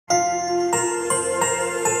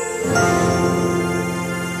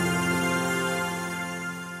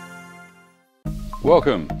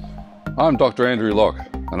Welcome. I'm Dr. Andrew Locke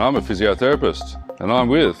and I'm a physiotherapist, and I'm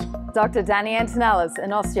with Dr. Danielle,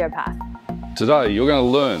 an osteopath. Today you're going to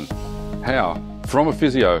learn how, from a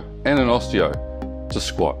physio and an osteo, to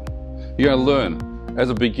squat. You're going to learn, as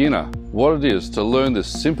a beginner, what it is to learn this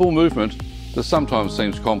simple movement that sometimes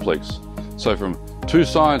seems complex. So from two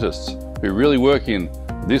scientists who really work in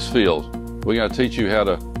this field, we're going to teach you how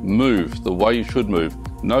to move the way you should move,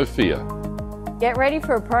 no fear. Get ready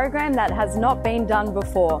for a program that has not been done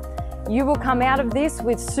before. You will come out of this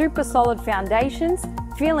with super solid foundations,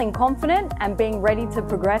 feeling confident and being ready to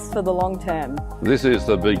progress for the long term. This is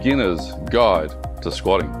the beginner's guide to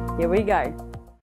squatting. Here we go.